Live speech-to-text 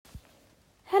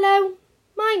Hello,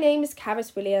 my name is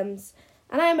Caris Williams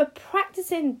and I am a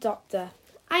practicing doctor.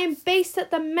 I am based at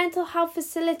the mental health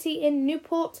facility in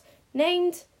Newport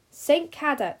named St.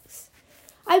 Cadoc's.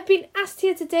 I've been asked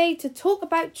here today to talk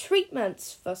about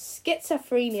treatments for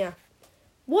schizophrenia.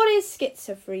 What is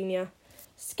schizophrenia?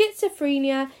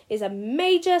 Schizophrenia is a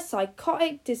major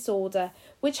psychotic disorder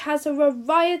which has a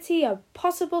variety of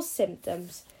possible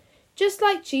symptoms. Just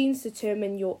like genes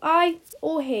determine your eye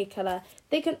or hair colour,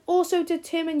 they can also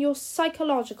determine your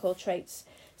psychological traits,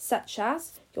 such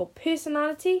as your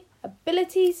personality,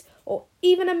 abilities, or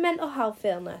even a mental health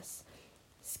illness.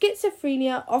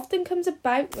 Schizophrenia often comes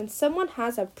about when someone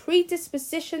has a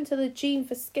predisposition to the gene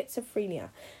for schizophrenia,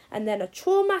 and then a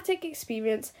traumatic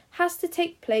experience has to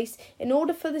take place in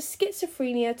order for the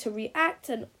schizophrenia to react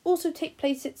and also take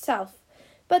place itself.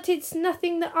 But it's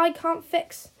nothing that I can't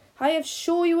fix. I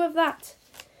assure you of that.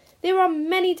 There are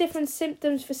many different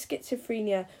symptoms for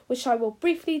schizophrenia, which I will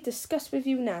briefly discuss with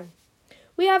you now.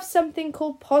 We have something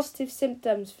called positive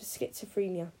symptoms for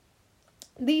schizophrenia.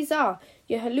 These are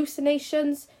your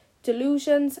hallucinations,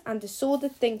 delusions, and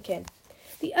disordered thinking.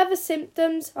 The other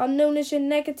symptoms are known as your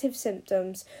negative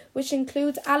symptoms, which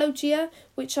include alogia,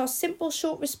 which are simple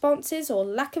short responses or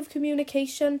lack of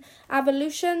communication.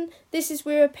 Avolition, this is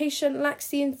where a patient lacks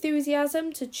the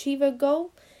enthusiasm to achieve a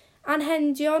goal.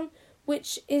 Anhedonia,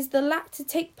 which is the lack to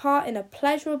take part in a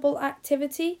pleasurable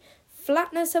activity.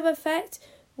 Flatness of affect,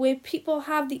 where people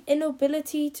have the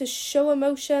inability to show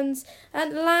emotions.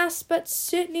 And last but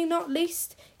certainly not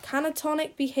least,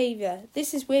 catatonic behaviour.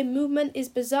 This is where movement is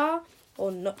bizarre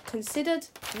or not considered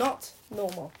not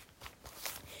normal.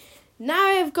 Now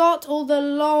I've got all the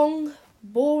long,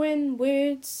 boring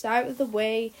words out of the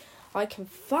way, I can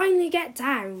finally get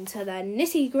down to the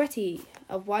nitty-gritty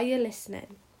of why you're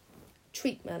listening.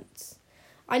 Treatments.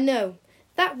 I know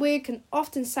that word can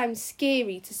often sound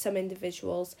scary to some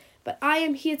individuals, but I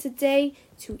am here today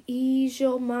to ease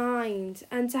your mind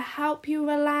and to help you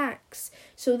relax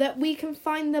so that we can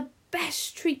find the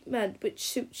best treatment which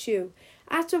suits you.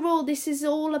 After all, this is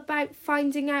all about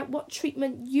finding out what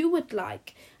treatment you would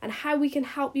like and how we can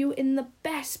help you in the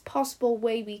best possible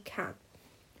way we can.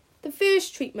 The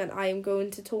first treatment I am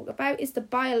going to talk about is the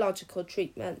biological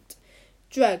treatment.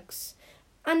 Drugs.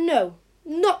 And no,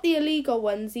 not the illegal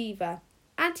ones either.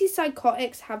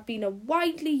 Antipsychotics have been a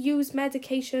widely used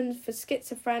medication for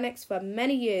schizophrenics for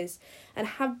many years and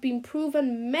have been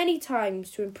proven many times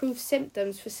to improve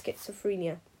symptoms for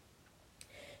schizophrenia.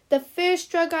 The first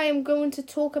drug I am going to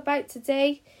talk about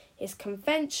today is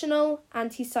conventional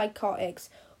antipsychotics,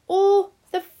 or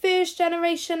the first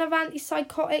generation of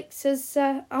antipsychotics as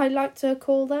I like to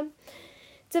call them.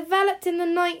 Developed in the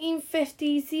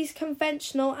 1950s, these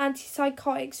conventional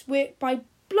antipsychotics work by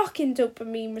blocking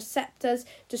dopamine receptors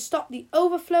to stop the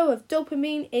overflow of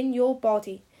dopamine in your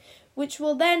body, which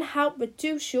will then help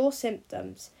reduce your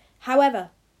symptoms.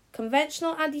 However,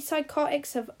 conventional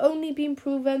antipsychotics have only been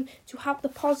proven to help the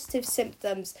positive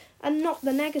symptoms and not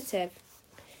the negative.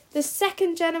 The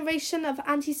second generation of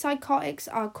antipsychotics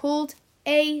are called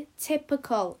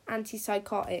atypical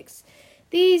antipsychotics.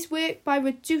 These work by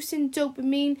reducing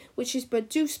dopamine, which is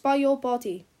produced by your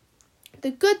body. The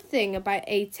good thing about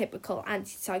atypical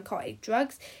antipsychotic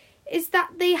drugs is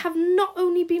that they have not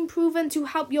only been proven to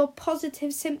help your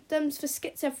positive symptoms for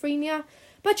schizophrenia,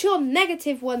 but your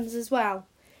negative ones as well.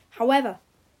 However,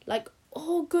 like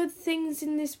all good things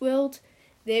in this world,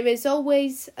 there is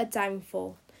always a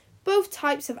downfall. Both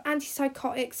types of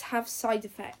antipsychotics have side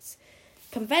effects.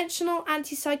 Conventional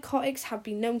antipsychotics have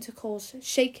been known to cause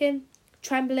shaking,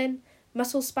 trembling,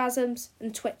 muscle spasms,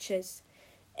 and twitches.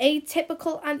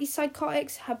 Atypical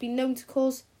antipsychotics have been known to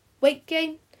cause weight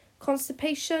gain,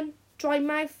 constipation, dry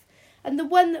mouth, and the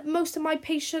one that most of my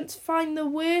patients find the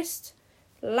worst,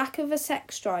 lack of a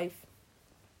sex drive.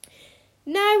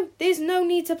 Now, there's no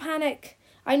need to panic.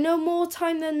 I know more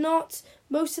time than not,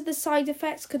 most of the side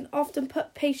effects can often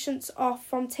put patients off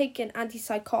from taking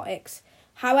antipsychotics.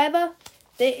 However,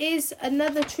 there is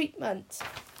another treatment,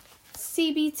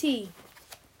 CBT.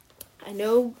 I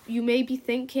know you may be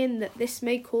thinking that this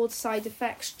may cause side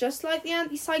effects just like the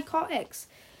antipsychotics,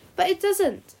 but it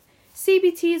doesn't.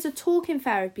 CBT is a talking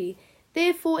therapy,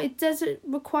 therefore it doesn't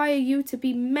require you to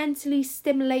be mentally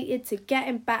stimulated to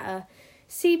getting better.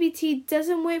 CBT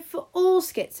doesn't work for all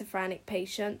schizophrenic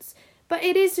patients, but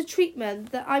it is a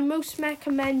treatment that I most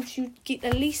recommend you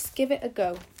at least give it a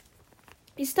go.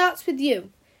 It starts with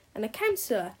you and a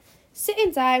counsellor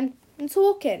sitting down and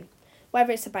talking.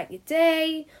 Whether it's about your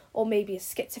day or maybe a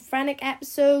schizophrenic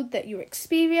episode that you're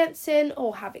experiencing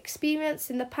or have experienced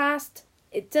in the past,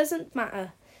 it doesn't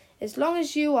matter. As long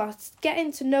as you are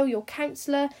getting to know your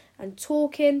counsellor and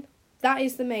talking, That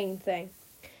is the main thing.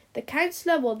 The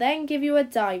counsellor will then give you a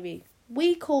diary.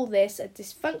 We call this a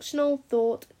dysfunctional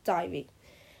thought diary.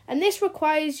 And this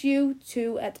requires you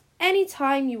to, at any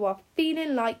time you are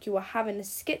feeling like you are having a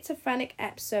schizophrenic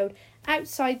episode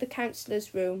outside the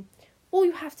counsellor's room, all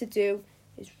you have to do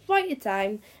is write it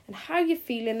down and how you're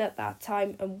feeling at that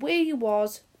time and where you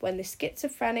was when the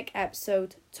schizophrenic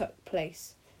episode took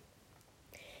place.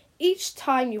 Each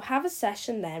time you have a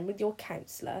session then with your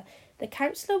counsellor, the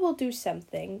counsellor will do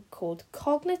something called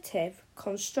cognitive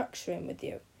construction with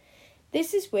you.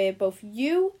 This is where both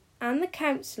you and the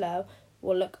counsellor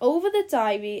will look over the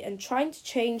diary and trying to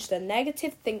change the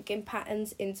negative thinking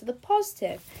patterns into the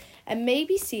positive, and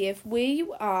maybe see if where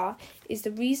you are is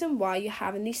the reason why you're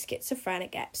having these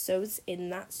schizophrenic episodes in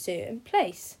that certain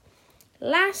place.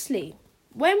 Lastly,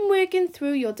 when working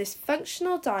through your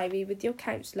dysfunctional diary with your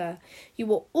counsellor, you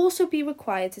will also be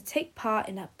required to take part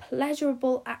in a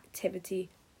pleasurable activity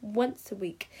once a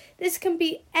week. This can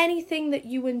be anything that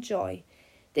you enjoy.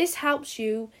 This helps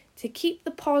you to keep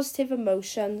the positive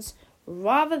emotions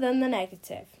rather than the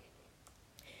negative.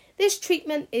 This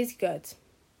treatment is good,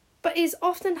 but it is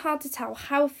often hard to tell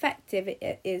how effective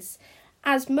it is,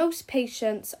 as most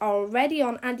patients are already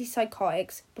on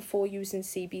antipsychotics before using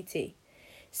CBT.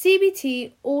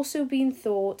 CBT also been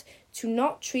thought to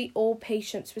not treat all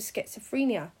patients with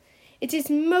schizophrenia. It is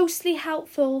mostly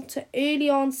helpful to early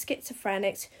on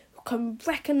schizophrenics who can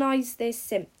recognise their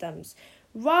symptoms,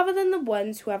 rather than the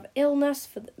ones who have illness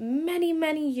for many,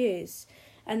 many years,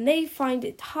 and they find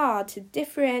it hard to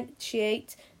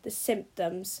differentiate the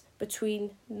symptoms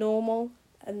between normal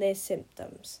and their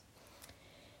symptoms.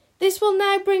 This will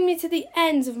now bring me to the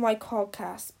end of my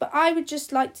podcast, but I would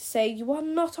just like to say you are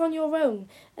not on your own,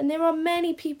 and there are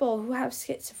many people who have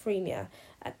schizophrenia,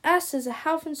 and us as a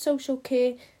health and social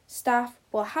care staff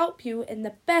will help you in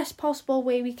the best possible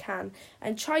way we can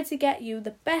and try to get you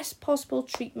the best possible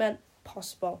treatment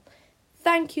possible.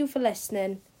 Thank you for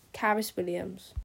listening. Caris Williams.